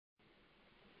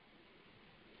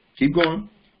Keep going.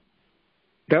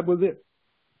 That was it.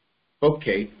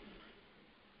 Okay.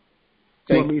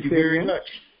 Thank you very much.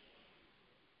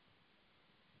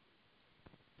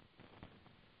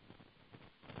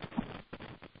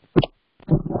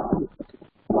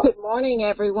 Good morning,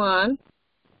 everyone.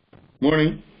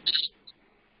 Morning.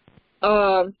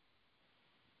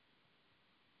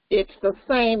 It's the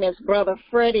same as Brother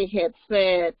Freddie had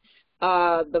said.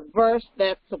 The verse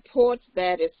that supports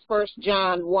that is 1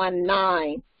 John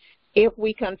 1:9. If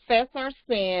we confess our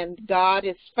sin, God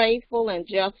is faithful and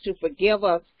just to forgive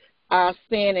us our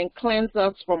sin and cleanse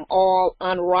us from all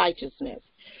unrighteousness.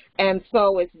 And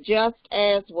so it's just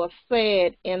as was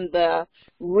said in the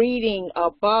reading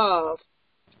above.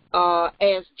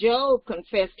 As Job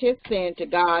confessed his sin to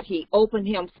God, he opened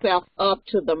himself up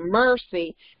to the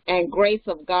mercy and grace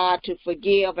of God to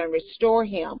forgive and restore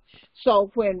him.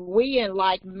 So when we in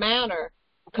like manner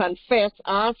confess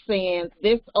our sins,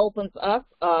 this opens us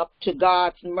up to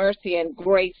God's mercy and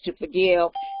grace to forgive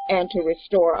and to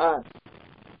restore us.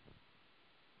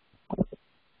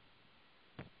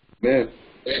 Man,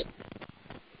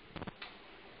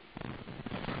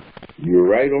 you're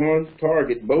right on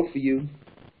target, both of you.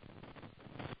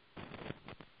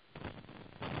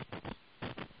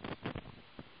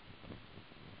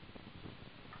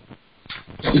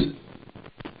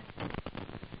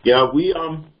 Yeah,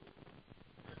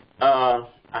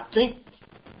 I think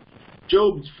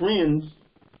Job's friends,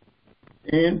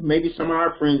 and maybe some of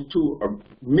our friends too,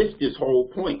 missed this whole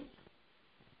point.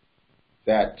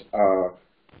 That,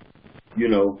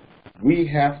 we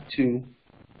have to,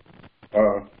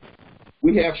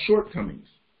 we have shortcomings.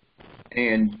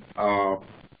 And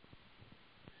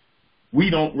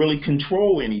we don't really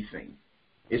control anything.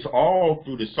 It's all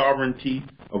through the sovereignty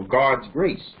of God's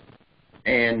grace.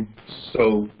 And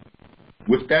so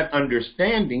with that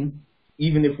understanding,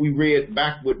 even if we read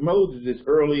back what Moses is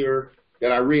earlier,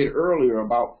 that I read earlier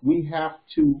about, we have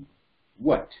to,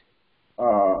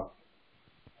 I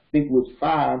think it was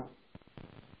 5,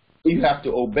 you have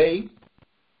to obey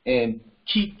and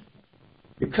keep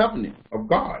the covenant of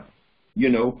God,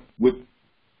 with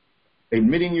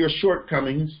admitting your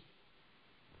shortcomings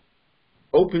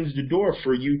opens the door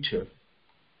for you to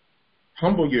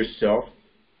humble yourself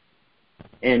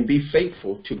and be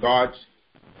faithful to God's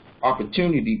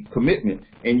opportunity, commitment.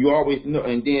 And you always know,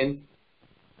 and then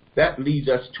that leads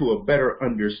us to a better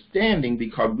understanding,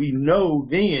 because we know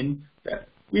then that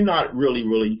we're not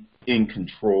really in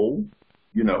control,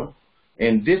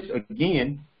 And this,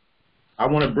 again, I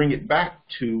want to bring it back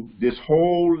to this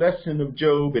whole lesson of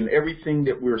Job, and everything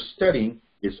that we're studying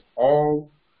is all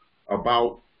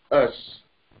about us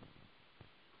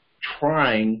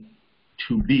trying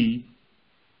to be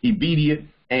obedient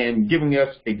and giving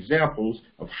us examples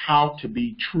of how to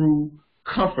be true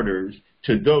comforters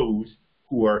to those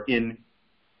who are in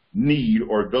need,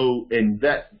 or those, and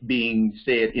that being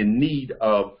said, in need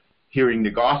of hearing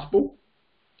the gospel,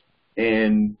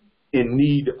 and in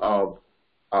need of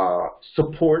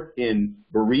support in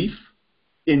bereavement,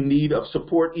 in need of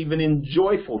support even in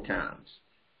joyful times,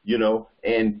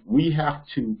 and we have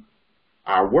to,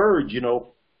 our words,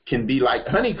 can be like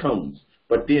honeycombs,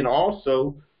 but then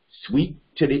also sweet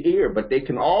to the ear, but they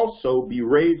can also be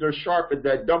razor sharp as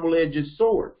that double-edged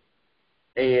sword.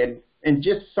 And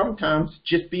just sometimes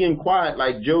just being quiet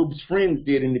like Job's friends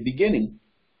did in the beginning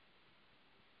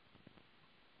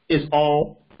is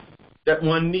all that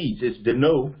one needs, is to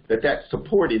know that that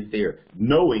support is there,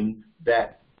 knowing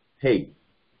that, hey,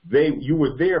 you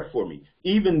were there for me.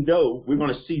 Even though, we're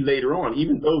going to see later on,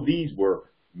 even though these were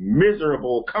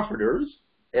miserable comforters,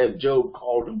 as Job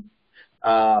called them,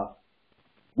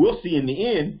 we'll see in the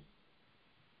end,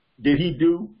 did he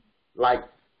do like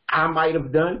I might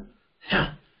have done?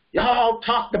 Y'all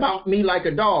talked about me like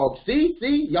a dog. See,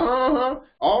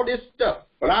 all this stuff.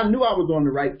 But I knew I was on the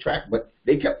right track, but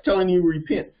they kept telling you to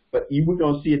repent. But we're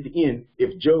going to see at the end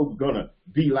if Job's going to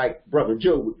be like Brother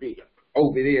Job would be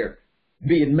over there,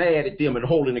 being mad at them and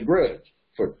holding a grudge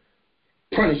for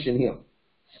punishing him.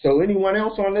 So anyone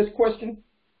else on this question?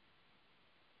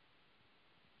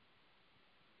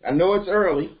 I know it's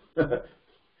early, but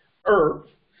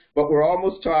we're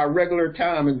almost to our regular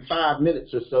time in 5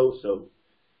 minutes or so, so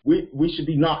we should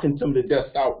be knocking some of the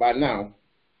dust out by now.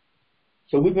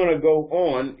 So we're going to go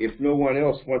on, if no one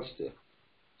else wants to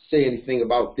say anything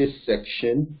about this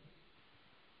section,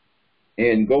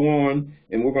 and go on,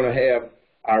 and we're going to have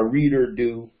our reader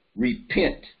do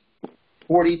Repent,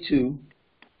 42,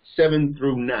 7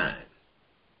 through 9.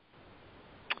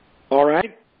 All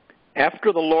right.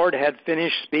 After the Lord had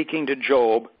finished speaking to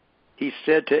Job, he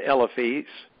said to Eliphaz,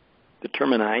 the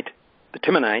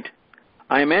Temanite,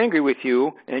 I am angry with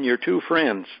you and your two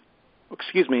friends.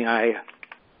 Excuse me, I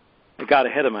got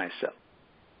ahead of myself.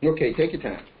 Okay, take your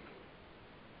time.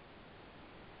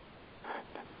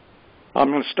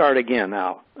 I'm going to start again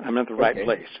now. I'm at the right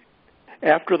place.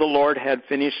 After the Lord had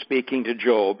finished speaking to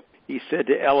Job, he said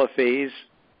to Eliphaz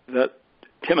the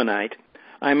Temanite,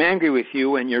 I am angry with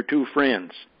you and your two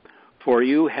friends, for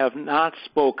you have not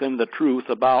spoken the truth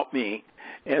about me,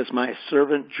 as my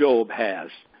servant Job has.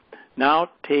 Now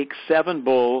take 7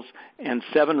 bulls and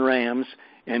 7 rams,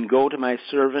 and go to my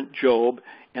servant Job,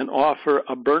 and offer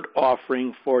a burnt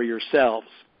offering for yourselves.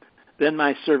 Then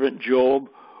my servant Job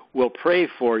will pray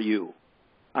for you.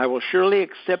 I will surely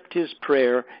accept his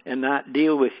prayer and not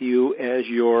deal with you as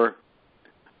your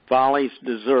follies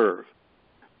deserve.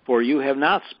 For you have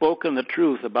not spoken the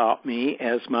truth about me,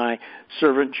 as my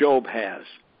servant Job has.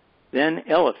 Then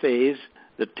Eliphaz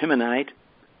the Temanite,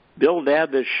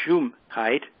 Bildad the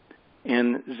Shuhite,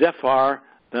 and Zephar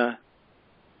the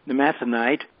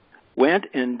Naamathite went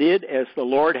and did as the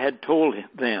Lord had told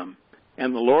them,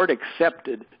 and the Lord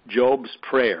accepted Job's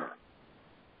prayer.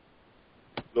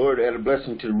 Lord, add a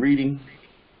blessing to the reading,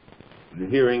 the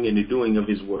hearing, and the doing of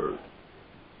his word.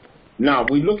 Now,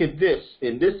 we look at this,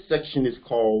 and this section is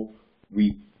called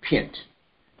Repent.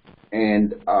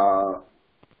 And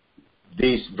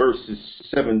these verses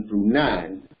 7 through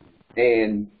 9.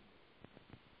 And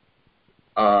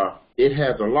it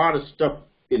has a lot of stuff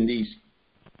in these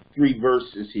 3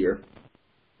 verses here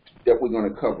that we're going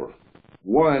to cover.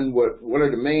 One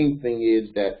of the main thing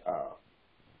is that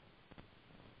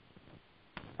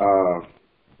I'm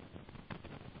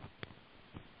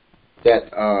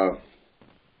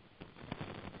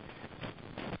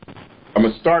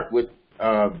going to start with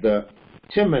the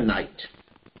Temanite,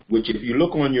 which if you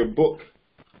look on your book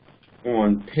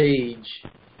on page,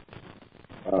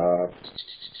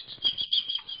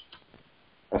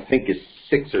 I think it's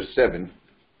 6 or 7,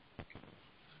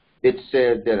 it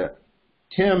said that a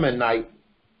Temanite,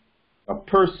 a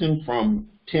person from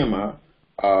Tema,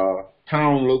 a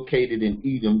town located in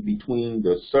Edom between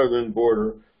the southern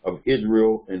border of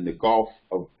Israel and the Gulf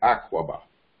of Aqaba.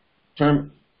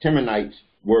 Temanites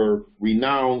were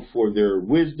renowned for their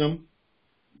wisdom.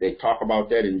 They talk about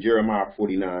that in Jeremiah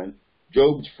 49.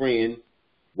 Job's friend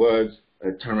was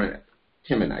a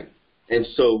Temanite. And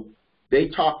so they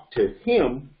talked to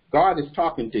him. God is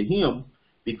talking to him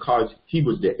because he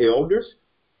was the elders,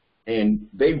 and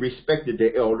they respected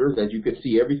the elders. As you could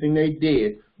see, everything they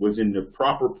did was in the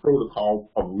proper protocol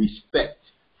of respect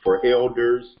for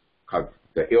elders.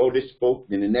 The eldest spoke,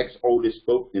 then the next oldest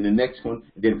spoke, then the next one,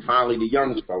 and then finally the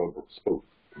youngest fellow spoke.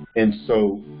 And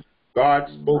so God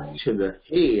spoke to the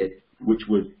head, which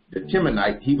was the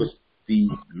Temanite. He was the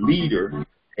leader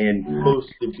and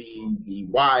supposed to be the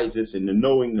wisest and the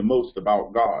knowing the most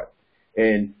about God.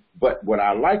 But what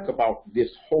I like about this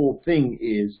whole thing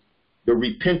is the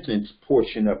repentance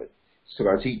portion of it. So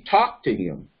as he talked to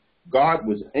him, God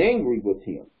was angry with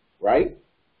him, right?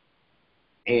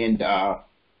 And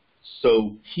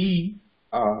so he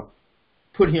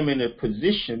put him in a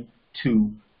position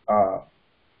to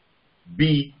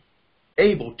be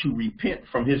able to repent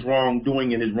from his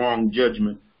wrongdoing and his wrong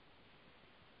judgment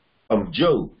of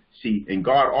Job. See, and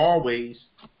God always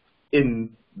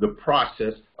in the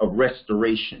process of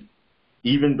restoration.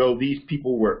 Even though these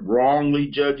people were wrongly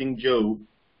judging Job,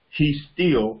 he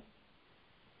still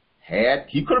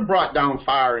he could have brought down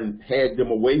fire and had them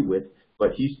away with,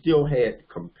 but he still had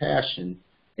compassion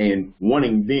and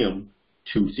wanting them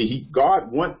to see.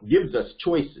 God gives us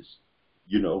choices,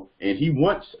 and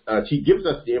he gives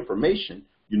us the information,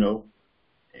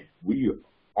 we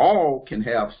all can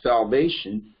have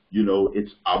salvation,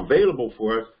 it's available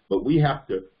for us, but we have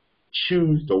to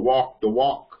choose to walk the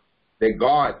walk that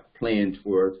God plans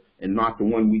for us and not the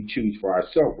one we choose for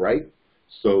ourselves, right?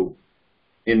 So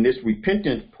in this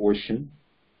repentance portion,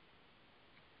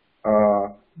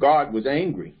 God was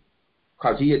angry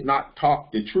because he had not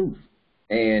talked the truth.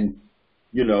 And,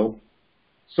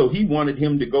 so he wanted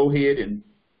him to go ahead and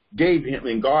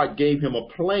God gave him a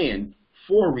plan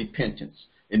for repentance.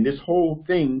 And this whole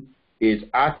thing is,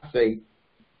 I say,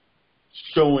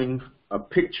 showing a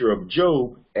picture of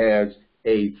Job as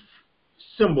a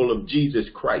symbol of Jesus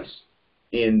Christ,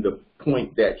 in the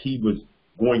point that he was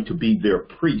going to be their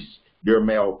priest, their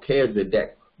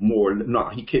Melchizedek. No,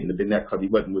 he couldn't have been that because he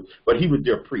wasn't but he was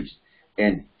their priest,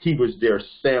 and he was their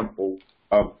sample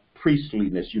of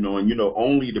priestliness, and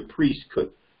only the priest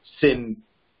could send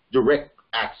direct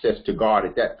access to God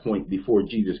at that point before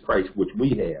Jesus Christ, which we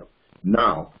have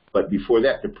now. But before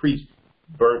that, the priest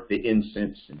burnt the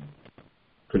incense and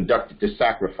conducted the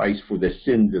sacrifice for the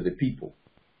sins of the people.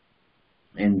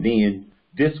 And then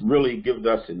this really gives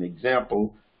us an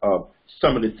example of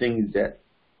some of the things that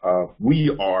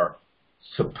we are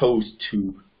supposed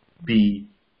to be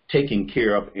taking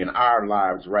care of in our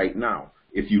lives right now.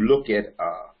 If you look at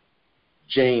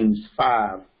James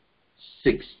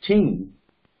 5:16,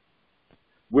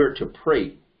 we're to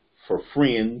pray for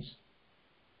friends.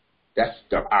 That's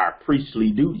our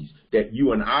priestly duties that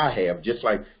you and I have, just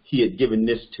like he had given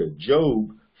this to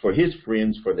Job for his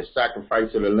friends for the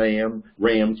sacrifice of the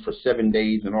rams for 7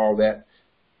 days and all that.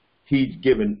 He's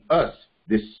given us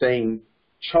this same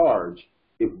charge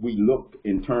if we look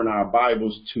and turn our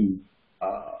Bibles to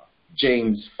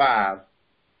James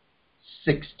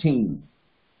 5:16.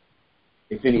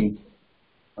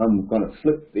 I'm going to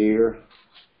flip there,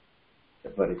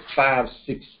 but it's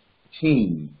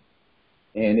 5:16.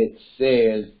 And it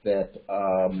says that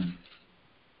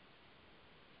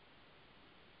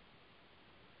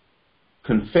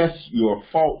confess your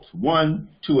faults one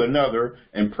to another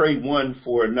and pray one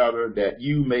for another that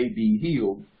you may be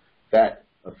healed. That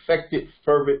effective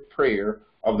fervent prayer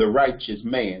of the righteous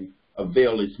man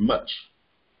availeth much.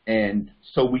 And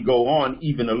so we go on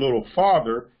even a little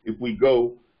farther if we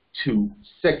go to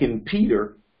 2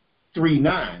 Peter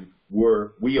 3:9,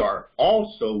 where we are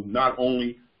also not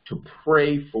only to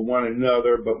pray for one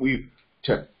another, but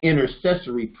to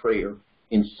intercessory prayer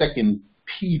in 2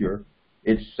 Peter.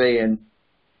 It's saying,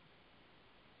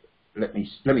 let me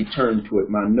turn to it.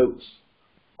 My notes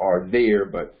are there,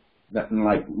 but nothing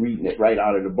like reading it right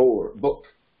out of the book.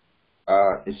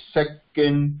 It's 2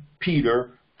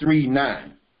 Peter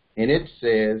 3:9, and it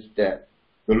says that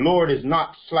the Lord is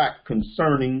not slack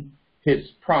concerning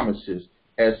his promises,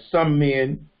 as some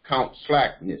men count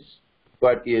slackness,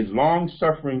 but is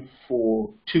long-suffering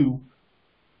to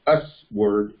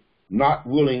usward, not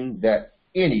willing that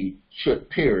any should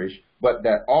perish, but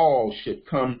that all should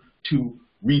come to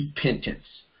repentance.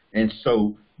 And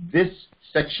so this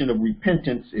section of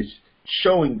repentance is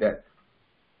showing that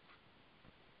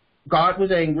God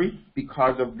was angry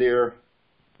because of their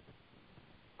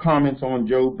comments on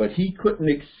Job, but he couldn't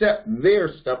accept their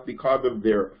stuff because of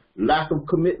their lack of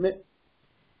commitment,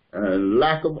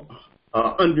 lack of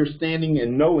understanding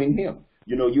and knowing him.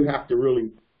 You have to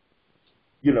really,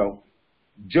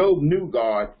 Job knew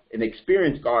God and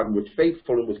experienced God and was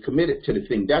faithful and was committed to the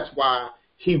thing. That's why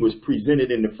he was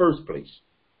presented in the first place,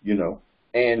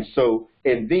 And so,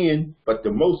 but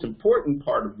the most important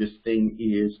part of this thing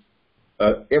is,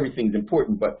 everything's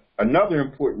important, but another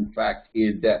important fact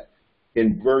is that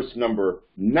in verse number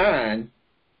 9,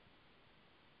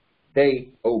 they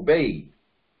obeyed,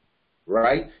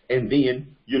 right? And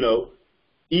then,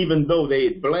 even though they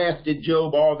had blasted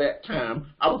Job all that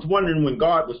time, I was wondering when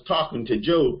God was talking to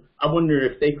Job, I wonder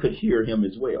if they could hear him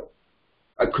as well.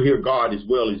 I could hear God as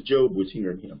well as Job was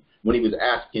hearing him when he was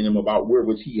asking him about where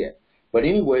was he at. But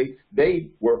anyway,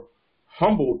 they were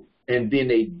humbled and then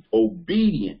they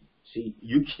obedient. See,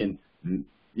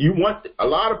 a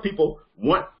lot of people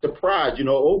want the prize,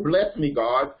 oh, bless me,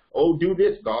 God. Oh, do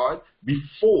this, God.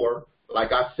 Before,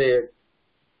 like I said,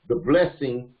 the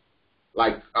blessing,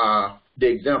 like the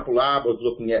example I was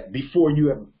looking at, before you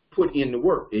have put in the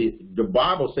work. The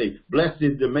Bible says, blessed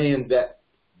is the man that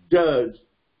does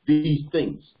these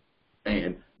things,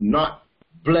 and not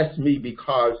bless me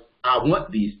because I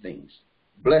want these things.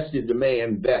 Blessed is the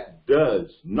man that does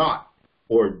not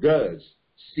or does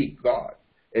seek God.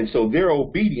 And so their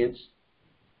obedience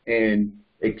and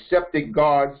accepted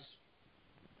God's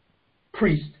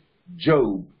priest,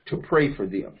 Job, to pray for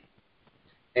them.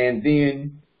 And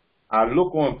then I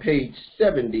look on page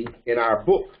 70 in our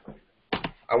book.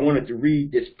 I wanted to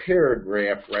read this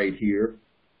paragraph right here.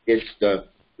 It's the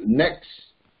last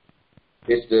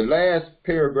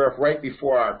paragraph right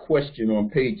before our question on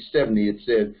page 70. It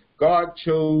says, God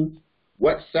chose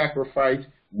what sacrifice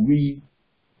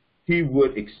he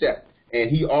would accept, and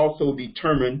he also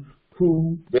determined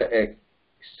who the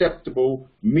acceptable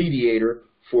mediator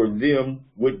for them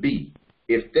would be.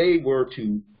 If they were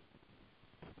to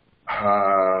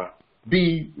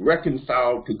be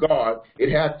reconciled to God,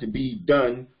 it has to be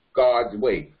done God's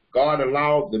way. God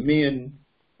allowed the men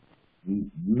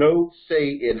no say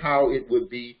in how it would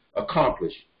be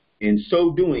accomplished. In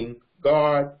so doing,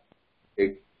 God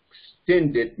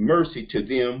extended mercy to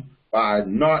them by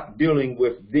not dealing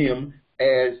with them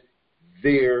as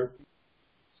their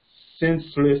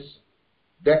senseless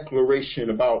declaration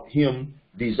about him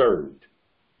deserved.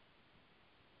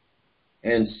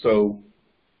 And so,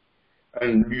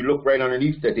 and you look right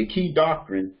underneath that, the key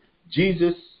doctrine,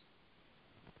 Jesus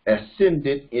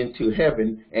ascended into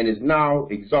heaven and is now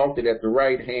exalted at the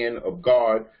right hand of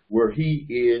God, where he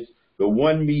is the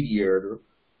one mediator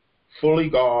fully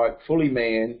God, fully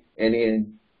man, and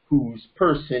in whose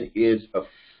person is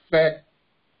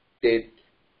affected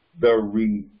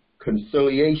the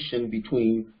reconciliation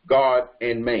between God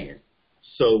and man.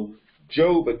 So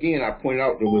Job, again, I pointed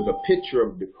out there was a picture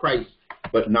of the Christ,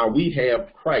 but now we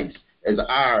have Christ as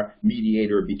our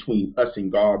mediator between us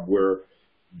and God, where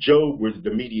Job was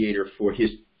the mediator for his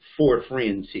four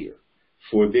friends here,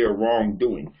 for their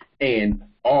wrongdoing. And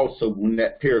also when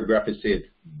that paragraph it said,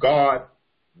 God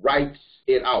writes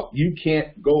it out. You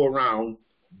can't go around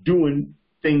doing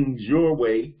things your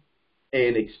way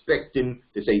and expecting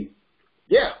to say,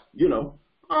 yeah,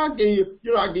 I'll give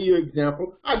you an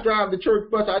example. I drive the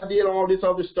church bus. I did all this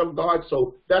other stuff, God.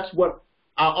 So that's what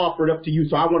I offered up to you.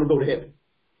 So I want to go to heaven.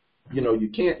 You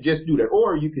can't just do that.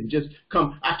 Or you can just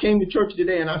come. I came to church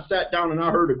today and I sat down and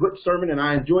I heard a good sermon and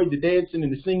I enjoyed the dancing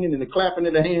and the singing and the clapping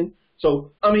of the hands.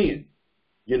 So I'm in.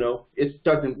 It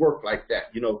doesn't work like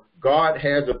that. God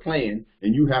has a plan,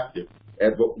 and you have to,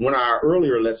 as one of our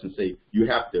earlier lessons say, you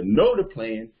have to know the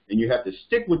plan, and you have to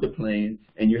stick with the plan,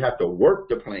 and you have to work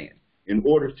the plan in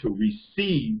order to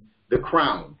receive the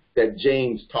crown that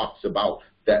James talks about,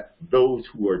 that those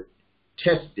who are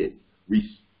tested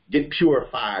get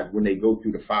purified when they go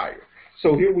through the fire.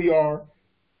 So here we are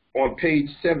on page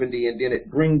 70, and then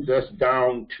it brings us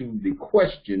down to the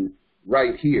question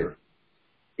right here.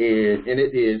 And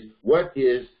it is, what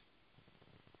is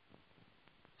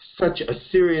such a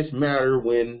serious matter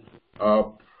when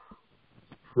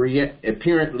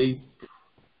apparently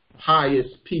pious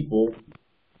people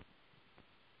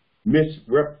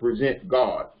misrepresent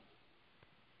God?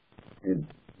 And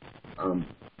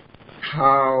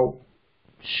how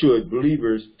should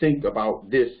believers think about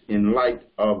this in light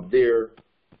of their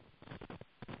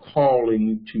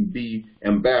calling to be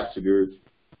ambassadors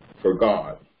for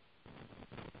God?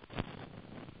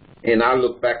 And I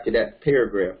look back to that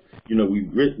paragraph. We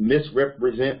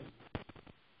misrepresent,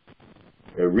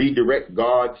 redirect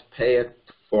God's path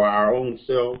for our own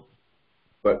self,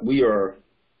 but we are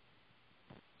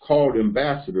called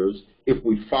ambassadors if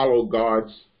we follow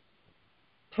God's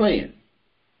plan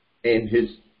and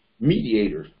his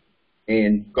mediator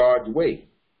and God's way.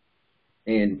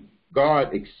 And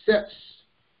God accepts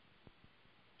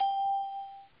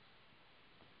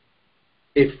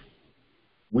if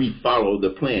we follow the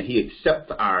plan. He accepts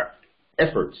our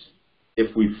efforts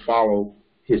if we follow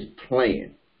his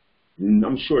plan. And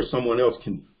I'm sure someone else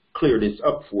can clear this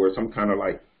up for us. I'm kind of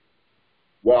like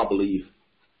wobbly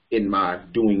in my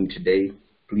doing today.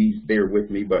 Please bear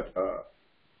with me, but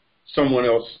someone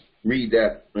else read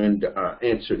that and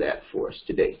answer that for us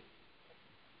today.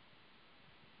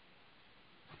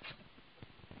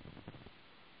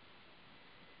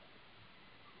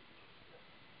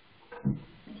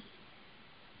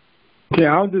 Okay,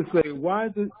 I'll just say, why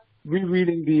is it,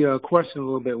 rereading the question a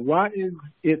little bit, why is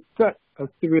it such a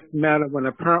serious matter when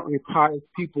apparently pious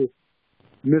people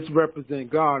misrepresent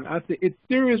God? I say it's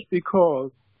serious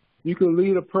because you could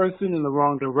lead a person in the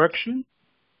wrong direction.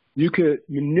 You could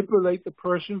manipulate the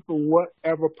person for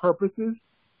whatever purposes.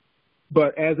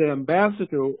 But as an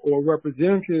ambassador or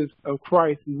representatives of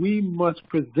Christ, we must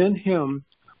present him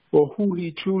for who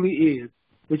he truly is,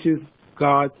 which is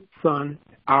God's Son,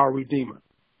 our Redeemer.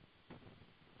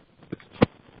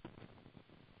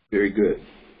 Very good.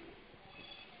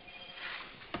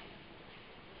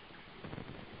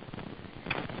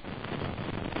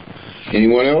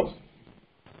 Anyone else?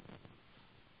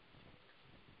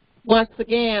 Once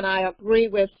again, I agree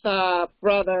with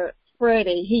Brother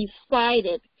Freddie. He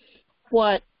cited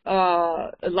what,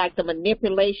 like the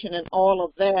manipulation and all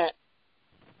of that.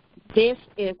 This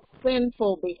is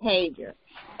sinful behavior.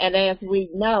 And as we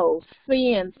know,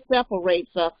 sin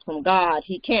separates us from God.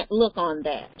 He can't look on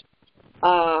that.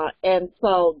 And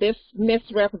so this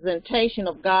misrepresentation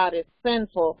of God is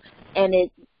sinful,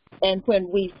 and when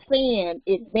we sin,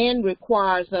 it then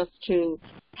requires us to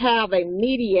have a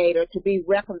mediator to be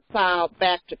reconciled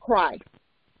back to Christ.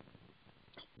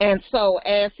 And so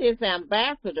as his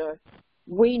ambassador,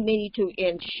 we need to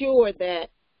ensure that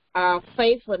our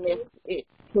faithfulness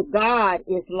to God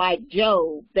is like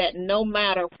Job, that no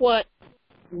matter what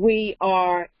we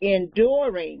are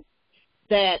enduring,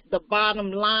 that the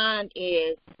bottom line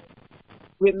is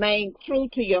remain true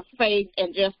to your faith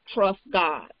and just trust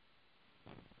God.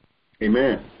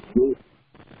 Amen.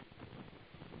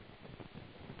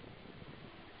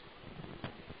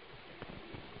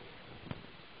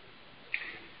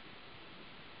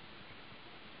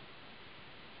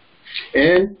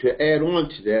 And to add on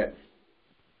to that,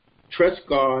 trust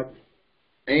God,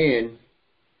 and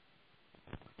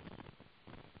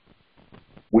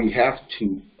we have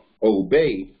to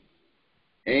obey,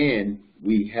 and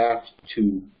we have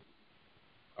to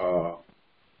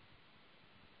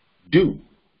do.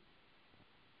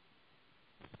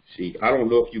 See, I don't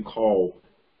know if you call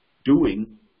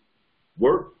doing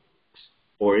works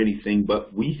or anything,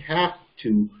 but we have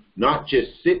to not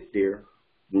just sit there.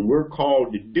 When we're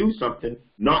called to do something,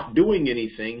 not doing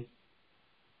anything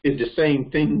is the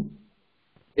same thing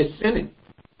as sinning.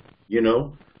 You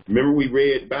know, remember we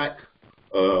read back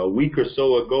a week or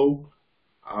so ago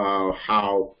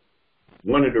how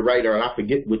one of the writers, I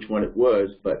forget which one it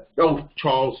was, but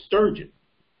Charles Sturgeon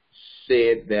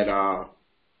said that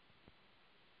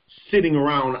sitting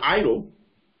around idle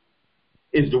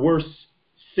is the worst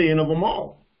sin of them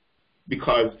all,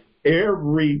 because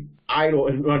every idle,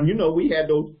 and you know, we had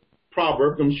those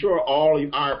proverbs. I'm sure all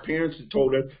of our parents have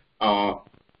told us,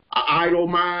 idle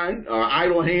mind,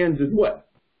 idle hands is what?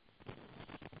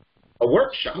 A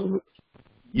workshop.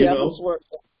 You know?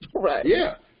 Workshop. Right.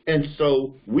 Yeah. And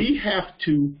so we have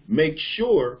to make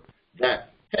sure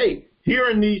that, hey,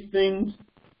 hearing these things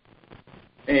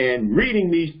and reading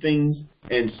these things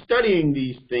and studying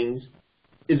these things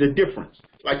is a difference.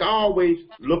 Like I always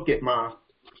look at my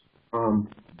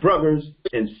brothers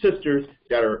and sisters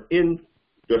that are in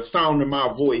the sound of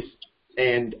my voice,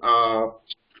 and I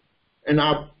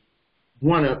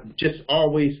want to just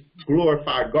always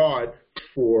glorify God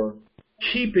for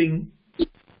keeping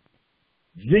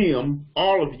them,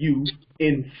 all of you,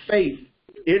 in faith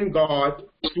in God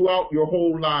throughout your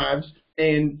whole lives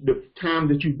and the time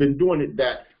that you've been doing it,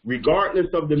 that regardless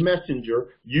of the messenger,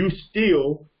 you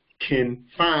still can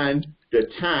find the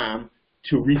time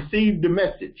to receive the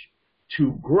message,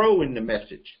 to grow in the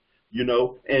message, you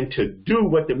know, and to do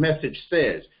what the message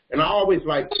says. And I always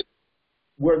like,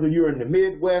 whether you're in the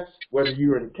Midwest, whether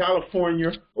you're in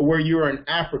California, or where you're in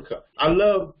Africa, I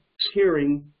love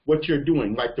hearing what you're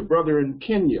doing. Like the brother in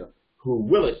Kenya,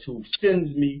 Willis, who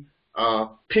sends me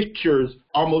pictures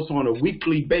almost on a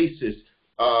weekly basis.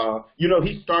 You know,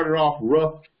 he started off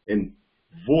rough and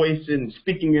voice and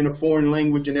speaking in a foreign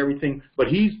language and everything, but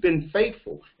he's been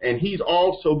faithful, and he's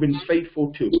also been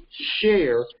faithful to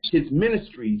share his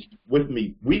ministries with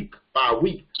me week by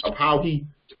week of how he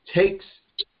takes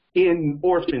in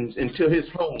orphans into his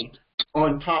home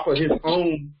on top of his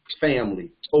own family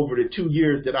over the 2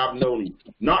 years that I've known him.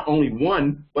 Not only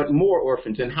one, but more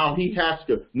orphans, and how he has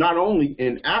to, not only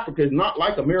in Africa, it's not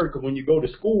like America when you go to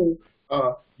school,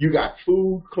 you got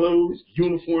food, clothes,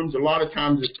 uniforms, a lot of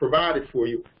times it's provided for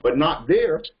you, but not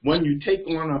there. When you take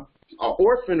on an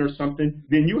orphan or something,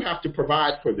 then you have to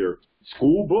provide for their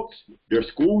school books, their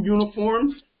school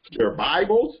uniforms, their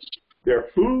Bibles, their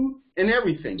food, and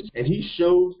everything. And he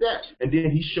shows that. And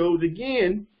then he shows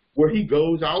again where he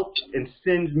goes out and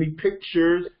sends me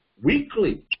pictures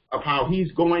weekly of how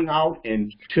he's going out,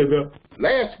 and to the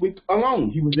last week alone,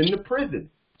 he was in the prison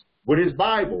with his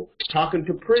Bible, talking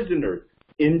to prisoners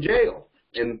in jail.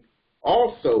 And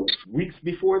also, weeks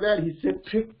before that, he sent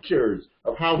pictures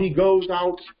of how he goes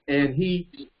out and he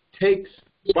takes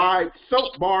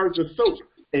soap bars of soap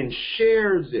and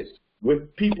shares it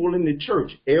with people in the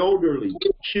church, elderly,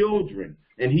 children.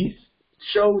 And he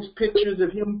shows pictures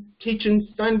of him teaching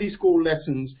Sunday school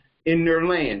lessons in their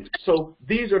land. So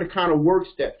these are the kind of works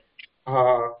that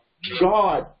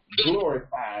God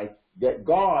glorifies, that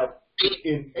God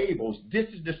enables. This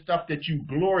is the stuff that you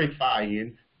glorify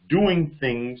in, doing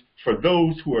things for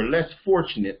those who are less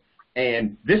fortunate.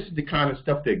 And this is the kind of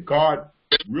stuff that God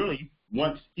really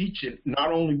wants each and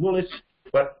not only Willis,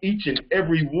 but each and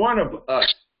every one of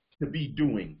us to be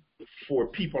doing for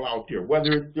people out there,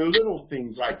 whether it's the little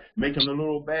things like making a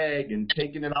little bag and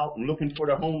taking it out and looking for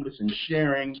the homeless and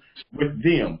sharing with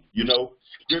them, you know,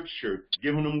 scripture,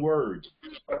 giving them words.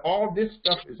 But all this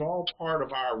stuff is all part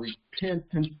of our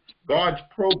repentance, God's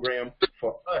program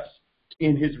for us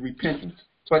in his repentance.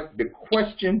 But the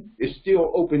question is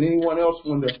still open. Anyone else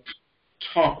want to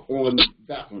talk on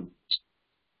that one?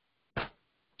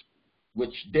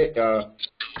 Which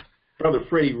Brother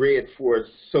Freddie read for us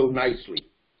so nicely.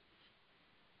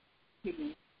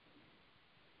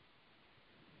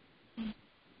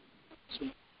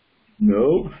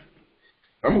 No,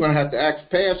 I'm going to have to ask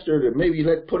Pastor to maybe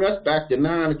put us back to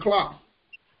 9 o'clock.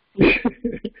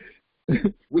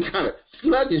 We kind of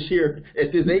sluggish here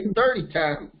at this 8:30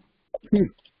 time.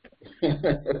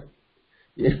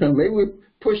 You know, maybe we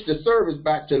push the service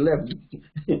back to 11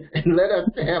 and let us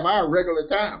have our regular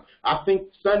time. I think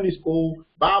Sunday school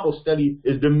Bible study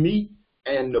is the meat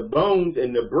and the bones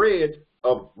and the bread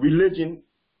of religion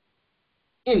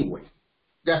anyway.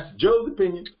 That's Joe's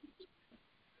opinion.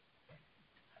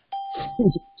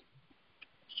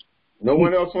 No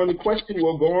one else on the question?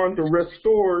 We'll go on to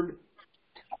restored.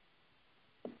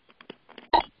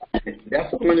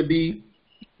 That's going to be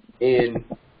in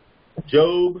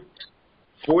Job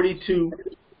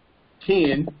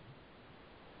 42:10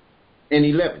 and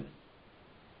 11.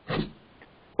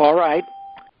 All right.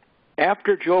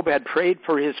 After Job had prayed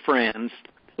for his friends,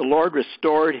 the Lord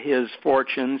restored his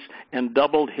fortunes and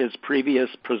doubled his previous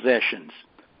possessions.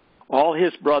 All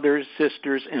his brothers,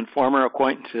 sisters, and former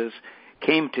acquaintances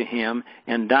came to him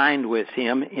and dined with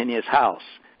him in his house.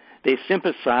 They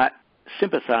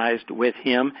sympathized with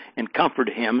him and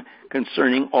comforted him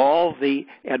concerning all the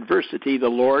adversity the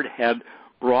Lord had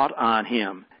brought on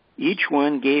him. Each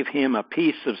one gave him a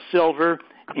piece of silver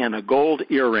and a gold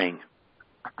earring.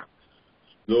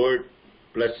 Lord,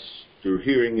 bless the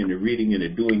hearing and the reading and the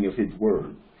doing of his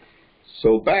word.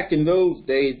 So back in those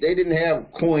days, they didn't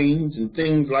have coins and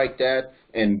things like that,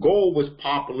 and gold was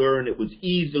popular, and it was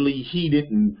easily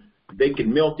heated, and they could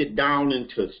melt it down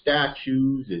into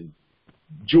statues and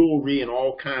jewelry and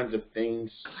all kinds of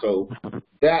things. So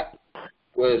that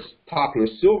was popular.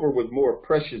 Silver was more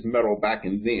precious metal back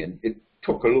in then. It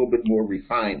took a little bit more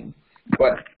refining.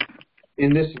 But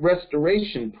in this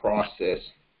restoration process,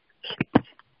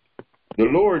 the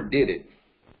Lord did it,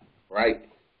 right?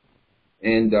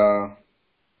 And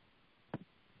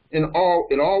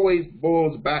it always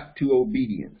boils back to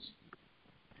obedience.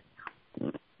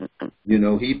 You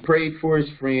know, he prayed for his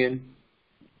friend,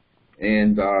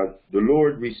 and the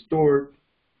Lord restored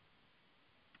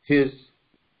his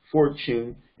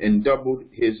fortune and doubled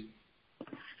his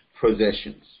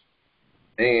possessions.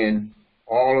 And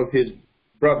all of his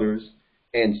brothers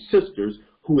and sisters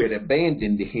who had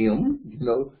abandoned him, you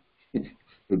know,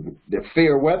 the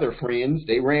fair weather friends,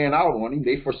 they ran out on him,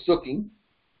 they forsook him.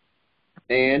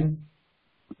 And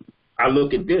I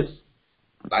look at this,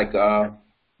 like, I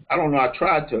don't know, I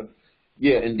tried to,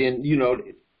 and then, you know,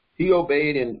 he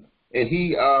obeyed, and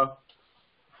he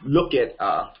look at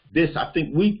this. I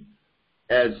think we,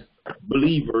 as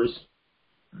believers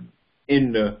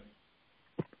in the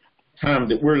time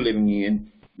that we're living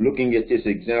in, looking at this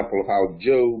example of how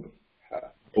Job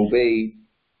obeyed,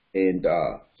 and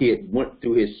he had went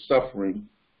through his suffering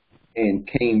and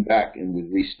came back and was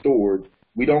restored.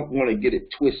 We don't want to get it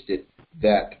twisted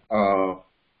that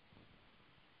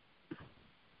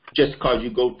just because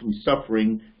you go through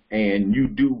suffering and you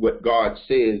do what God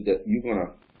says that you're going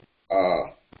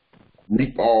to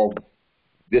reap all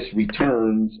this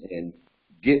returns and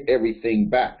get everything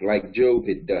back like Job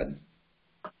had done.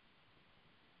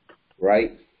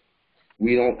 Right?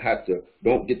 We don't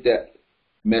get that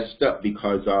messed up,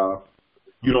 because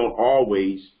you don't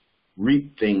always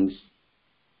reap things.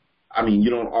 I mean,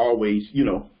 you don't always, you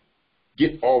know,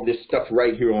 get all this stuff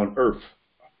right here on earth.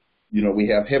 You know, we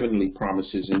have heavenly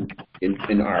promises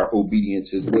in our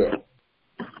obedience as well.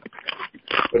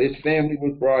 But his family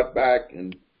was brought back,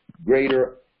 and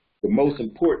greater, the most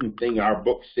important thing our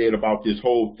book said about this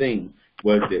whole thing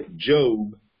was that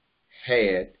Job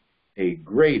had a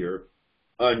greater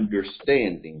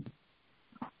understanding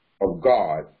of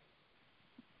God.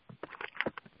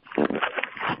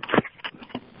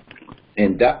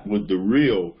 And that was the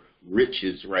real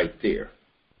riches right there.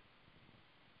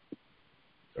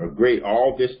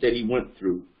 All this that he went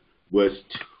through was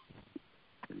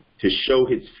to show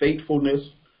his faithfulness,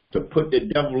 to put the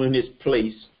devil in his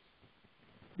place,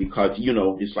 because, you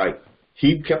know, it's like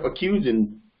he kept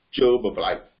accusing Job of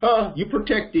like, you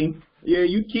protect him, yeah,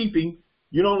 you keep him,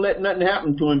 you don't let nothing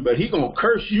happen to him, but he gonna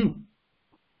curse you,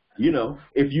 you know,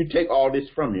 if you take all this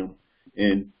from him.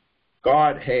 And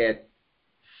God had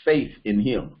faith in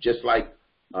him, just like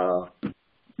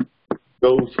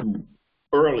those who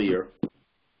earlier,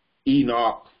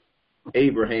 Enoch,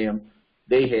 Abraham,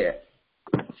 they had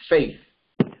faith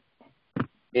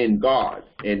in God,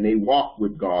 and they walked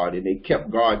with God, and they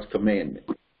kept God's commandment.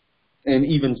 And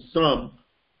even some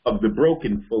of the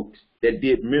broken folks that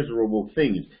did miserable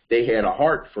things, they had a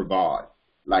heart for God,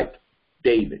 like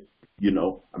David, you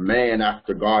know, a man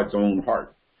after God's own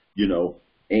heart, you know,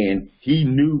 and he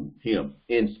knew him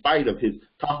in spite of his,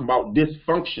 talking about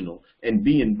dysfunctional and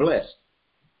being blessed.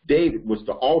 David was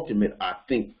the ultimate, I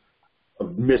think,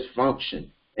 of misfunction.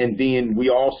 And then we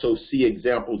also see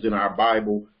examples in our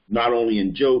Bible, not only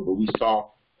in Job, but we saw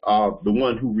the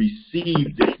one who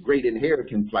received this great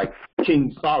inheritance, like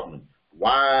King Solomon,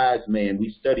 wise man.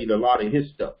 We studied a lot of his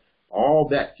stuff. All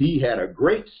that, he had a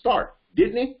great start,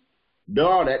 didn't he?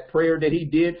 No, that prayer that he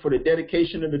did for the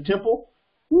dedication of the temple,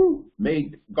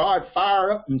 made God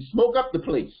fire up and smoke up the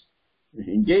place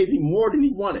and gave him more than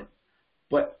he wanted.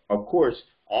 But of course,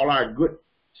 all our good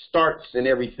starts and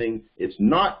everything, it's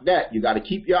not that. You got to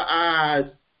keep your eyes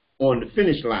on the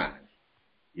finish line,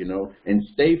 you know, and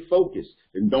stay focused,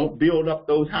 and don't build up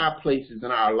those high places in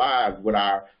our lives with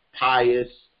our pious,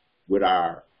 with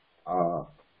our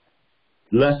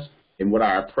lust and what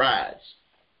our prize,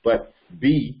 but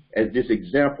be, as this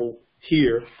example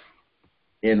here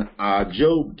in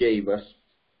Job gave us,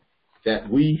 that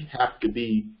we have to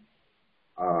be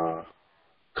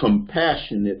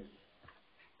compassionate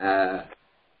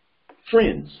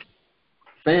friends,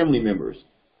 family members,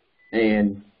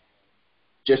 and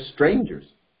just strangers,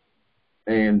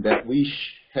 and that we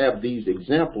have these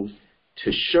examples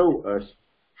to show us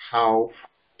how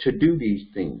to do these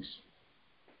things.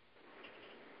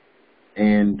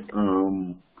 And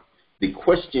the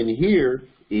question here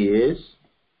is,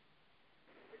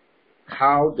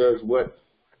 how does what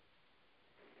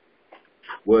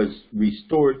was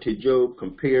restored to Job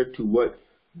compare to what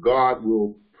God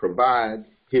will provide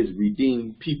his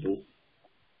redeemed people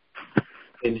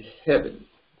in heaven?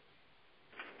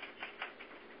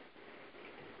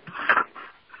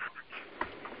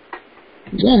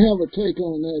 I have a take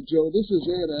on that, Joe. This is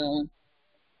Ed Allen.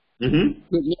 Mm-hmm.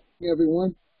 Good morning,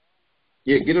 everyone.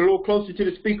 Yeah, get a little closer to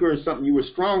the speaker or something. You were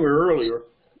stronger earlier.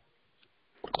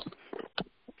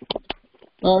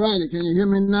 All righty, can you hear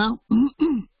me now?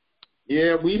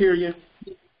 Yeah, we hear you.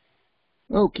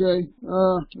 Okay.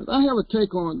 I have a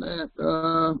take on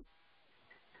that.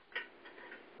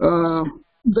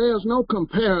 There's no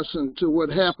comparison to what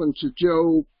happened to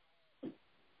Job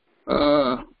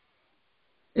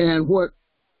and what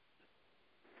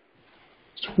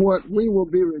we will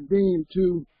be redeemed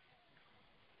to.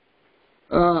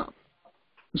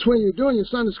 It's when you're doing your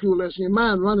Sunday school lesson, your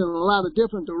mind running in a lot of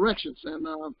different directions. And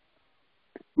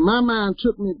my mind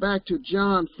took me back to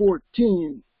John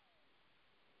 14.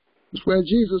 It's where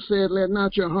Jesus said, "Let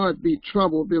not your heart be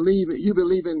troubled. Believe it. You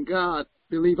believe in God.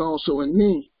 Believe also in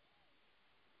me."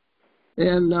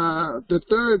 And the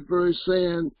third verse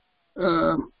saying,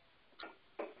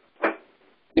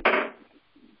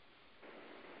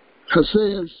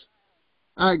 says,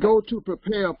 "I go to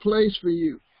prepare a place for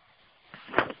you.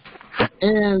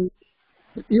 And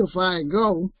if I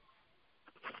go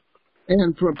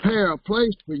and prepare a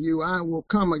place for you, I will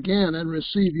come again and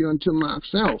receive you unto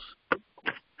myself."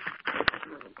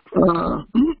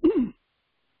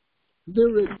 The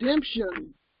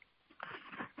redemption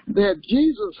that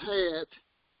Jesus had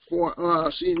for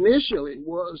us initially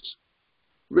was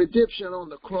redemption on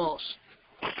the cross.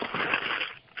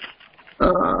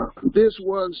 This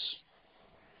was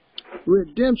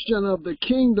redemption of the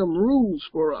kingdom rules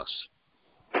for us,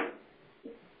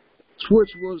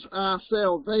 which was our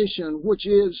salvation, which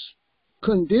is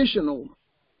conditional.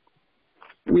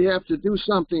 We have to do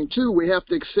something too. We have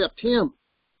to accept him.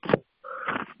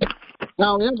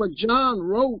 However, John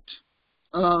wrote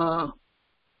the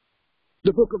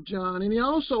book of John, and he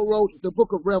also wrote the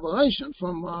book of Revelation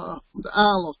from the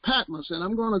Isle of Patmos. And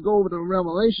I'm going to go over to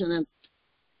Revelation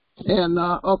and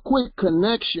a quick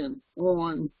connection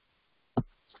on.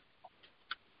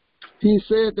 He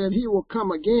said that he will come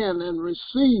again and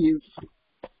receive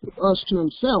us to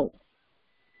himself.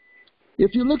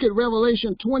 If you look at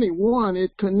Revelation 21,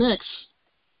 it connects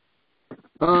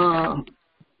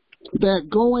that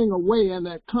going away and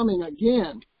that coming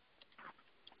again.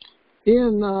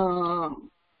 In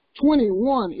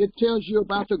 21, it tells you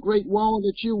about the great wall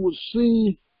that you will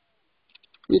see.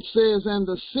 It says, "And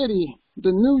the city,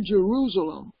 the New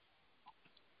Jerusalem,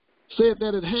 said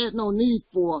that it had no need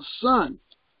for a sun,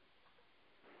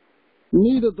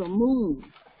 neither the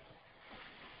moon,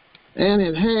 and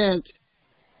it had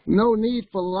no need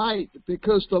for light,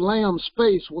 because the Lamb's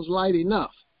face was light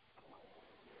enough."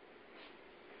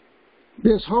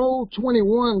 This whole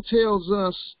 21 tells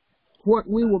us what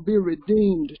we will be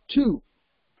redeemed to.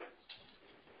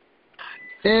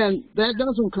 And that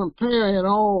doesn't compare at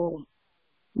all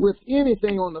with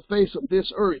anything on the face of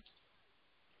this earth.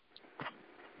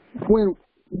 When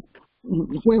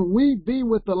we be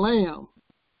with the Lamb,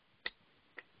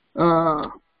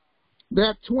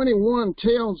 that 21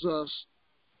 tells us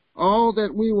all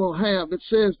that we will have. It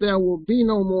says there will be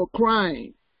no more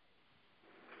crying.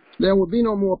 There will be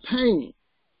no more pain.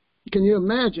 Can you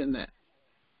imagine that?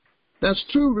 That's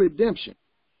true redemption.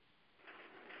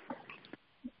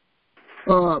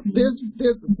 This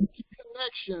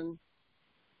connection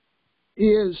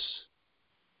is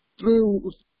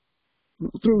through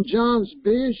John's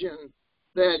vision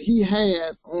that he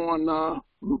had on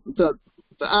the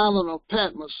island of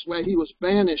Patmos, where he was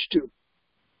banished to.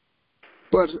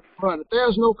 But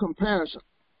there's no comparison.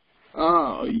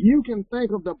 You can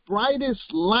think of the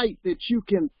brightest light that you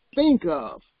can think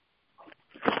of.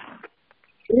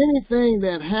 Anything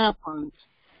that happened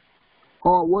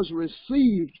or was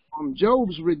received from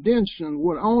Job's redemption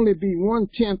would only be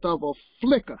 1/10 of a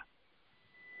flicker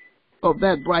of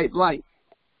that bright light.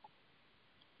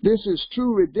 This is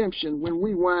true redemption when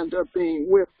we wind up being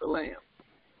with the Lamb.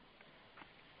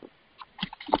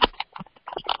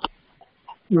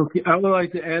 Okay, I would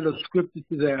like to add a scripture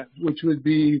to that, which would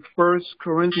be 1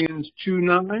 Corinthians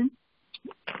 2:9,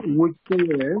 which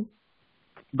says,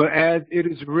 "But as it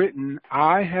is written,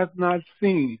 eye have not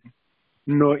seen,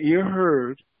 nor ear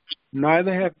heard,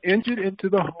 neither have entered into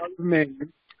the heart of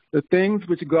man the things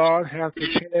which God hath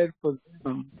prepared for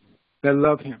them that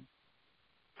love him."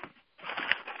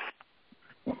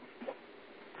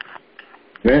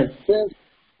 Yes.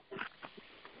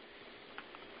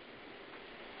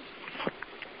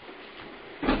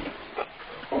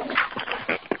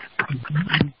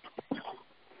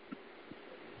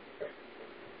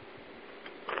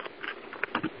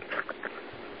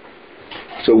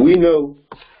 So we know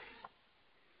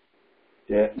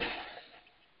that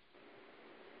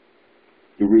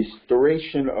the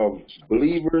restoration of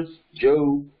believers,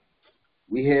 Job,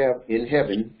 we have in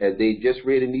heaven, as they just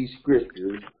read in these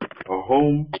scriptures, a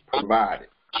home provided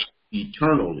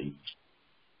eternally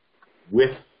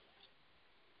with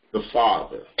the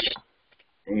Father.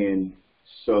 And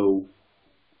so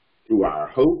through our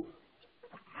hope,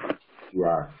 through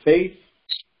our faith,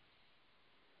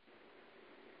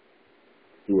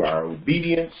 through our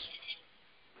obedience,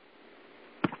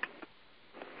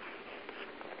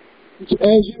 as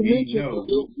you we mentioned,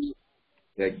 know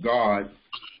that God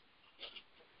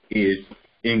is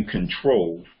in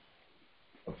control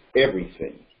of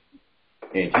everything.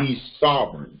 And he's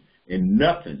sovereign, and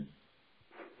nothing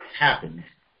happens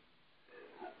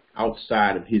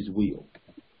outside of his will.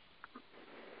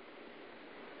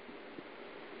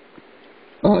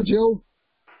 Joe?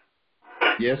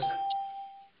 Yes?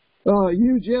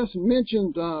 You just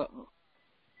mentioned a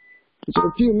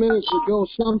few minutes ago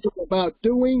something about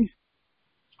doing.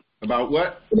 About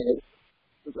what?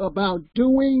 About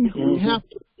doing. We have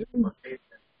to do.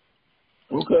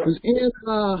 Okay. In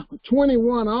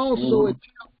 21 also it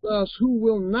tells us who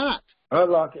will not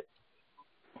Unlock it.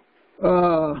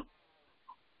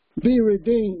 be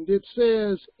redeemed. It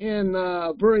says in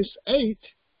verse 8,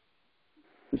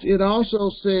 it also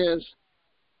says,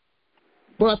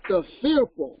 but the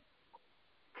fearful.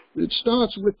 It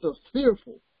starts with the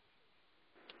fearful.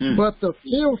 But the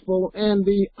fearful and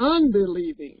the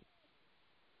unbelieving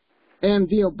and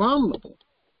the abominable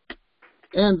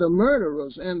and the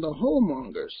murderers and the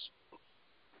whoremongers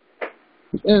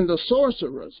and the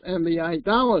sorcerers and the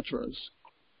idolaters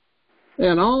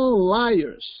and all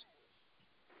liars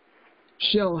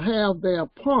shall have their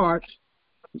part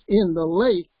in the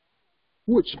lake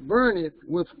which burneth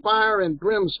with fire and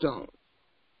brimstone.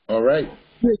 All right.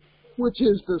 Which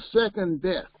is the second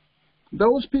death.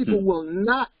 Those people will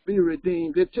not be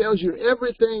redeemed. It tells you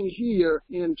everything here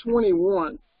in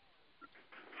 21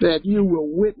 that you will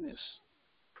witness.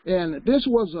 And this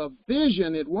was a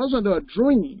vision. It wasn't a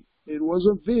dream. It was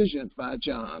a vision by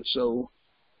John. So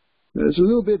it's a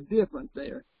little bit different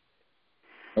there.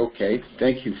 Okay.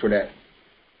 Thank you for that.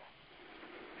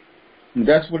 And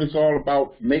that's what it's all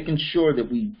about, making sure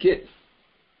that we get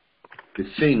the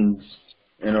things.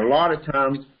 And a lot of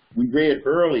times we read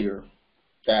earlier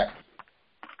that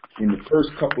in the first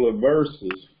couple of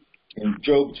verses, in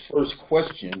Job's first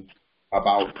question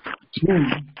about who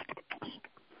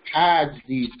hides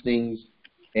these things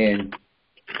and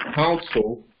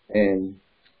counsel and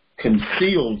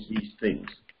conceals these things,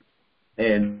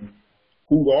 and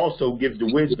who also gives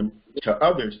the wisdom to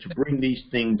others to bring these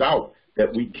things out,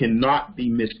 that we cannot be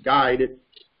misguided,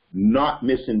 not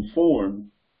misinformed,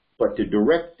 but to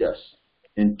direct us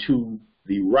into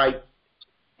the right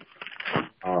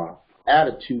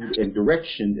attitude and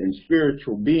direction and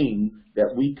spiritual being,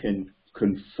 that we can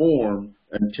conform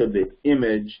unto the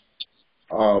image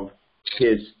of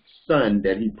his Son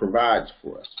that he provides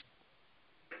for us.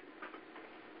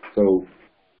 So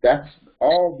that's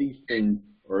all. These things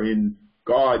are in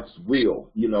God's will.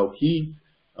 You know,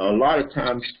 a lot of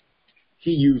times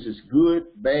he uses good,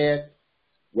 bad,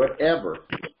 whatever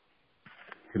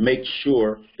to make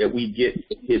sure that we get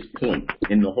his point.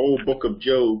 And the whole book of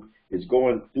Job is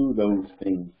going through those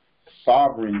things.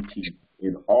 Sovereignty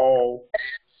in all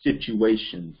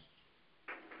situations.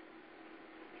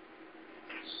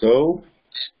 So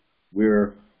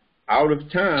we're out of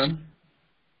time.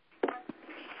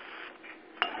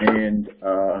 And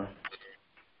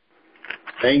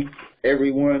thank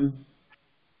everyone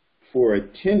for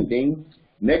attending.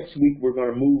 Next week we're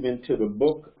going to move into the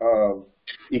book of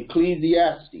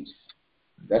Ecclesiastes.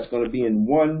 That's going to be in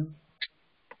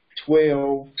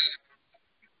 1:12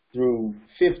 through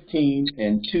 15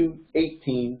 and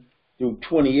 2:18 through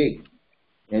 28.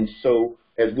 And so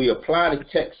as we apply the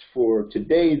text for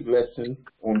today's lesson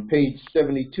on page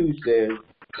 72 says,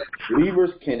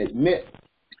 believers can admit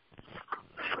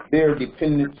their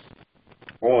dependence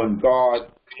on God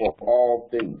for all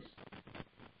things.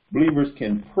 Believers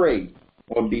can pray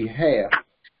on behalf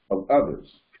of others.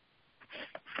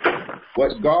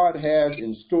 What God has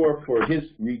in store for his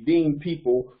redeemed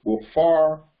people will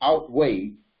far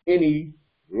outweigh any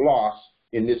loss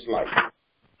in this life.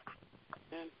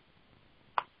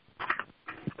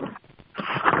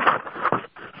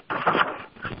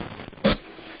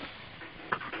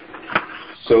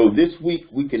 So this week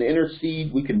we can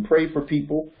intercede, we can pray for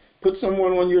people. Put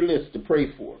someone on your list to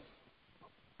pray for.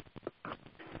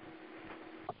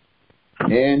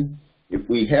 And if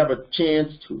we have a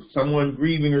chance to someone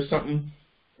grieving or something,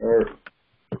 or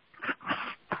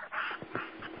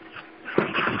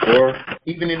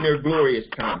even in their glorious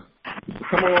time,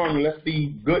 come along, let's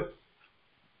be good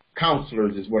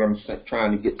counselors is what I'm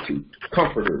trying to get to,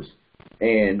 comforters,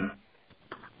 and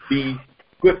be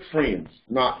good friends,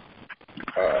 not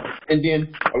and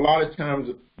then a lot of times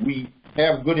we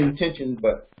have good intentions,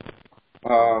 but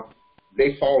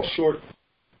they fall short.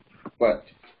 But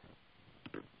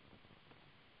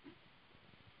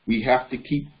we have to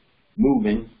keep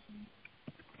moving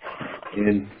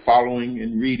and following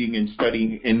and reading and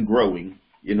studying and growing.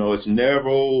 You know, it's never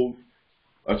old.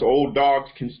 Us old dogs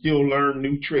can still learn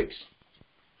new tricks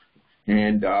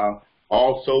and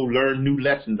also learn new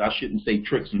lessons. I shouldn't say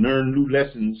tricks, learn new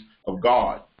lessons of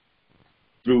God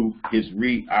through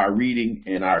our reading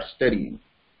and our studying.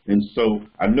 And so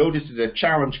I know this is a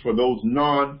challenge for those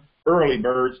non-early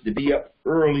birds to be up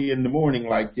early in the morning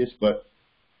like this, but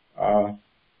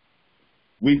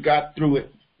we've got through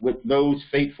it with those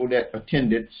faithful that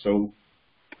attended. So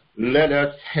let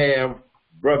us have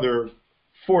Brother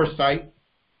Forsythe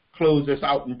close us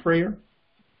out in prayer.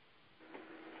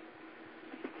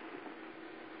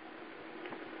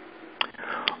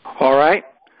 All right.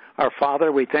 Our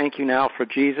Father, we thank you now for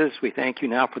Jesus. We thank you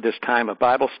now for this time of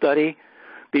Bible study.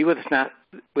 Be with us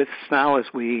now as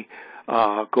we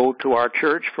go to our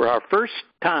church for our first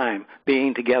time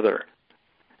being together.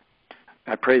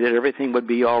 I pray that everything would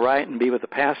be all right and be with the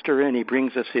pastor, and he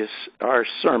brings us our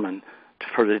sermon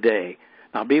for the day.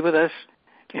 Now be with us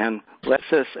and bless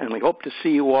us, and we hope to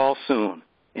see you all soon.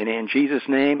 And in Jesus'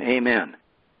 name, amen.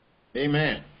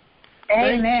 Amen.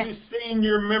 Amen. Thank you,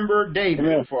 senior member David,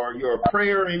 Amen. for your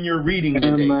prayer and your reading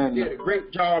today. Amen. You did a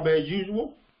great job as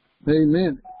usual.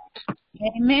 Amen.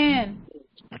 Amen.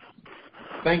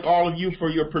 Thank all of you for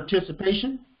your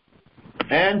participation.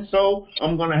 And so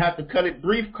I'm going to have to cut it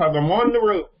brief because I'm on the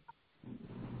road.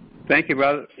 Thank you,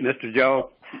 brother, Mr. Joe.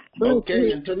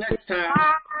 Okay, until next time.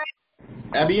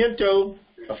 Abiento.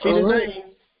 Auf Wiedersehen.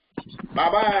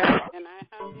 Bye-bye. Can I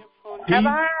have your phone?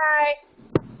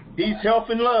 Bye-bye. Peace, health,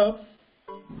 and love.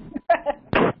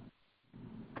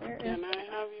 Can I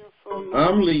have your phone?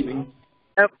 I'm leaving.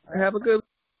 Have a good